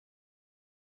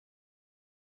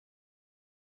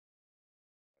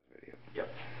Yep.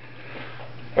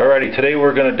 Alrighty, today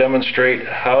we're going to demonstrate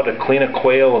how to clean a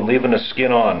quail and leaving the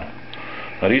skin on.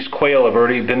 Now these quail have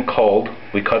already been culled.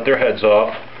 We cut their heads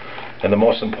off, and the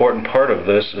most important part of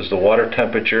this is the water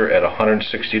temperature at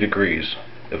 160 degrees.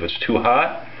 If it's too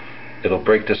hot, it'll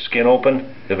break the skin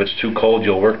open. If it's too cold,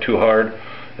 you'll work too hard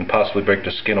and possibly break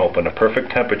the skin open. The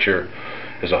perfect temperature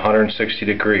is 160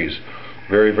 degrees.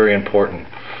 Very, very important.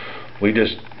 We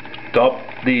just dip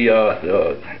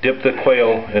the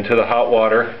quail into the hot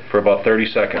water for about 30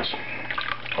 seconds.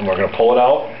 And we're going to pull it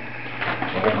out.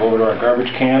 We're going to go over to our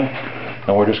garbage can,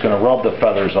 and we're just going to rub the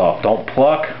feathers off. Don't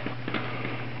pluck,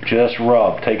 just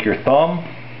rub. Take your thumb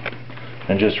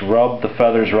and just rub the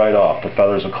feathers right off. The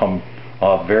feathers will come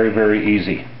off very, very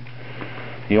easy.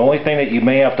 The only thing that you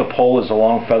may have to pull is the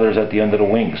long feathers at the end of the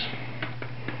wings.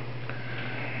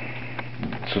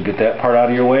 So get that part out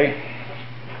of your way.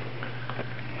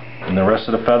 And the rest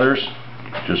of the feathers,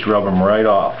 just rub them right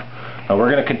off. Now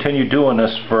we're going to continue doing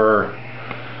this for,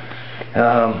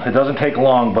 it doesn't take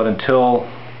long, but until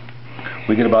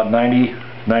we get about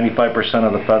 90-95%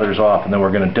 of the feathers off, and then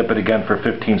we're going to dip it again for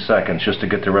 15 seconds just to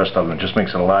get the rest of them. It just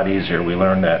makes it a lot easier. We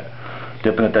learned that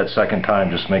dipping it that second time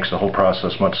just makes the whole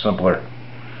process much simpler.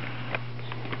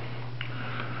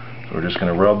 So we're just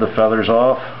going to rub the feathers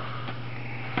off,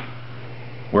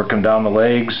 work them down the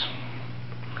legs.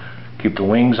 Keep the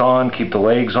wings on, keep the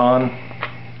legs on.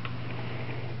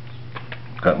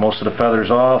 Got most of the feathers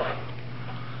off.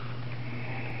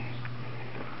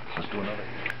 Let's do another.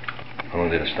 How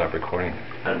long did it stop recording?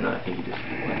 I don't know, I think you just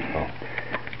went. Oh.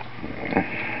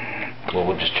 Well,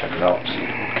 we'll just check it out and see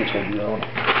what gets going.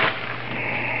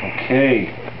 Okay,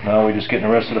 now we're just getting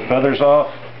the rest of the feathers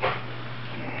off.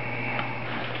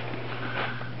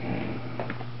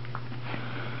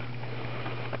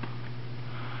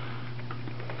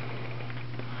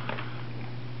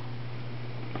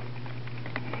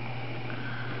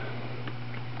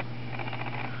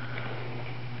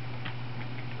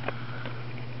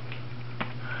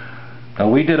 Now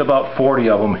we did about 40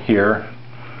 of them here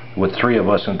with 3 of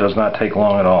us, and it does not take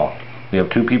long at all. We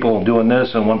have 2 people doing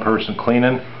this and 1 person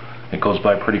cleaning. It goes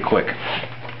by pretty quick.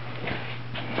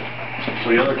 So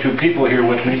the other 2 people here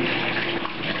with me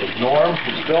is Norm,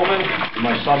 who's filming, and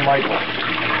my son Michael.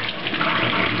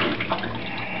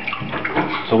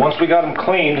 So once we got them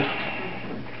cleaned,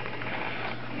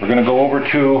 we're going to go over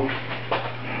to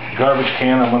the garbage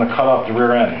can. I'm going to cut off the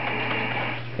rear end.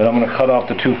 Then I'm going to cut off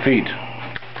the 2 feet.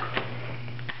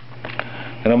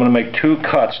 And I'm going to make 2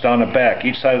 cuts down the back,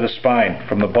 each side of the spine,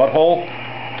 from the butthole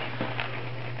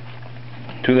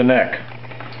to the neck.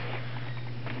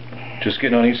 Just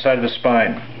getting on each side of the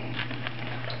spine.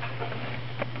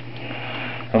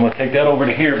 I'm going to take that over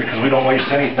to here because we don't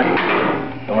waste anything.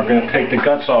 And we're going to take the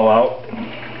guts all out.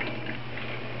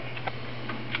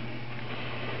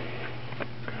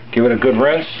 Give it a good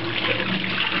rinse.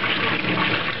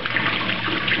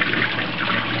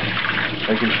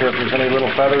 Making sure if there's any little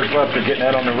feathers left, they're getting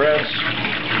that on the ribs.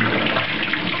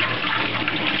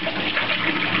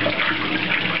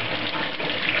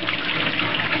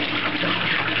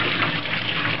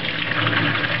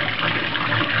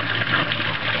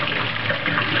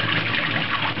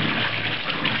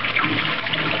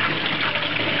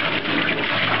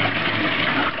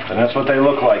 And that's what they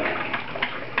look like.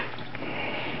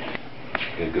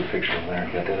 Get a good picture in there.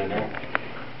 Got that in there?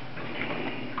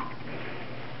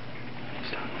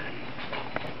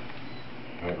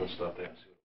 Alright, let's stop that.